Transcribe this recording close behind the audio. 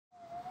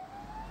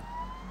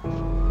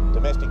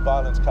domestic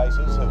violence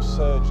cases have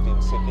surged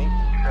in Sydney.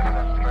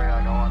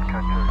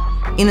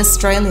 In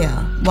Australia,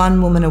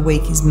 1 woman a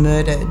week is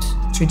murdered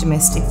through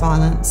domestic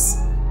violence.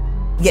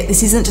 Yet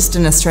this isn't just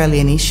an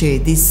Australian issue.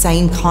 These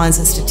same kinds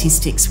of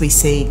statistics we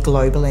see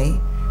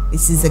globally.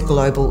 This is a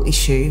global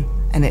issue,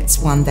 and it's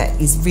one that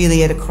is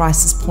really at a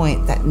crisis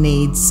point that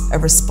needs a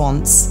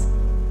response.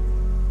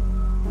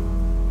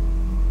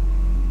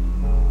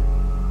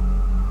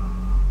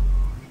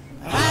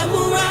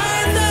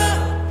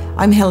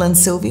 I'm Helen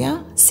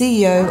Silvia,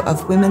 CEO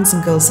of Women's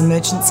and Girls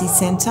Emergency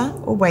Centre,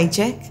 or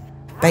WAGEC,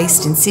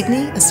 based in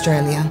Sydney,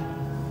 Australia.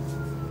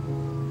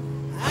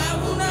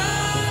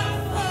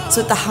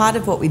 So at the heart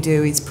of what we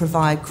do is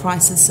provide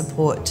crisis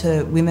support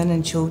to women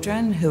and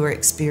children who are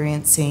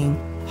experiencing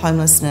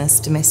homelessness,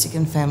 domestic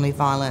and family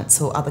violence,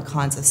 or other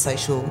kinds of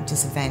social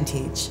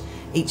disadvantage.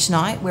 Each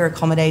night we're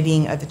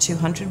accommodating over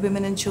 200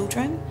 women and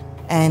children,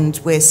 and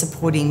we're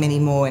supporting many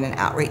more in an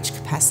outreach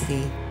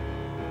capacity.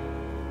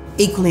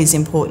 Equally as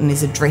important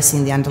is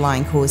addressing the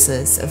underlying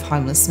causes of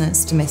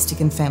homelessness, domestic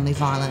and family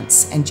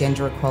violence, and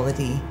gender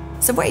equality.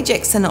 So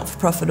WAGEC'S a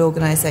not-for-profit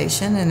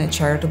organisation and a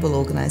charitable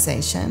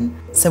organisation.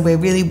 So we're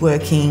really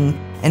working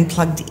and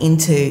plugged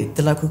into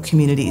the local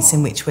communities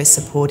in which we're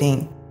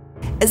supporting.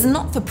 As a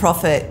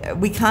not-for-profit,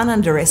 we can't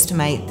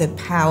underestimate the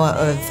power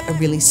of a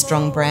really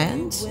strong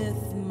brand.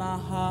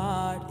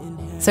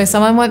 So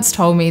someone once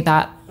told me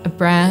that a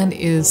brand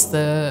is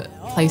the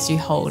place you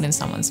hold in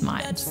someone's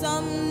mind.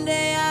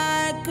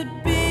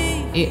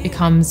 It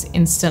becomes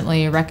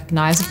instantly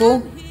recognisable,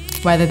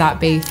 whether that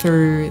be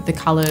through the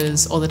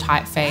colours or the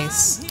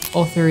typeface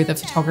or through the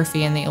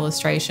photography and the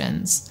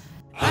illustrations.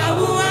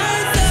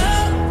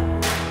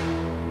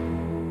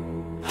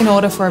 In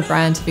order for a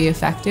brand to be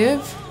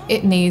effective,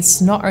 it needs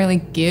to not only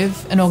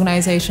give an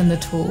organisation the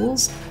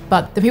tools,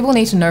 but the people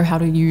need to know how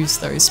to use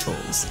those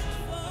tools.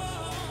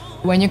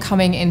 When you're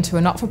coming into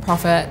a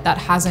not-for-profit that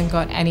hasn't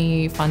got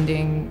any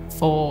funding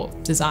for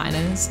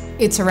designers,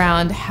 it's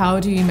around how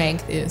do you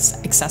make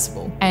this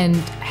accessible and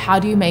how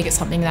do you make it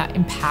something that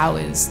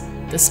empowers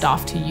the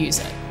staff to use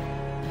it.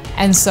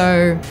 And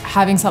so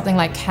having something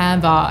like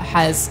Canva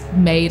has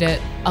made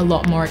it a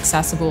lot more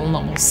accessible and a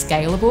lot more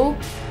scalable.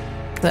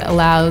 That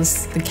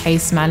allows the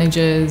case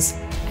managers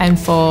and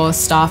for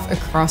staff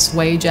across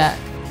WAGEC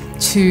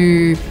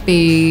to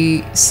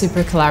be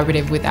super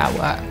collaborative with our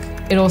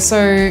work. It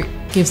also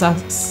gives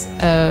us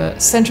a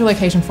central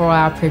location for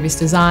our previous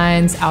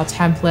designs, our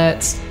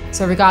templates.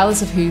 So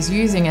regardless of who's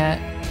using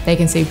it, they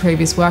can see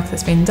previous work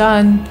that's been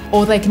done,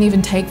 or they can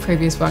even take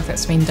previous work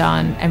that's been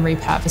done and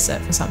repurpose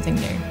it for something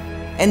new.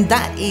 And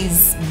that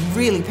is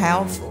really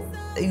powerful.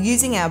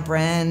 Using our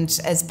brand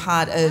as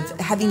part of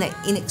having that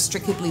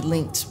inextricably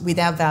linked with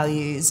our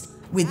values,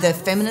 with the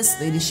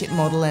feminist leadership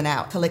model and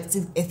our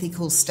collective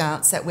ethical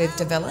stance that we've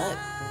developed,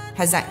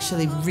 has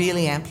actually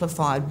really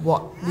amplified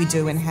what we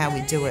do and how we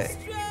do it.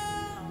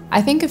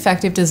 I think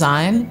effective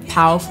design,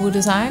 powerful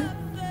design,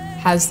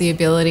 has the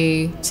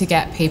ability to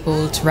get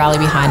people to rally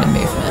behind a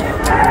movement.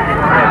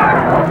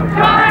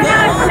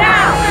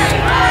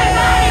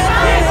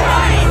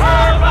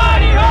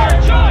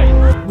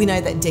 We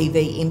know that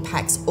DV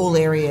impacts all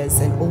areas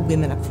and all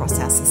women across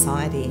our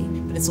society,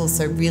 but it's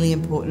also really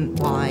important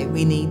why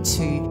we need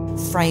to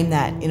frame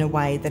that in a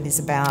way that is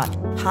about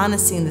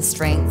harnessing the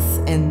strength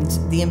and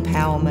the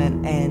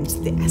empowerment and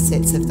the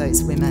assets of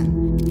those women,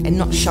 and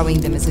not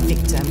showing them as a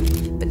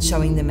victim, but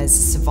showing them as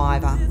a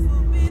survivor.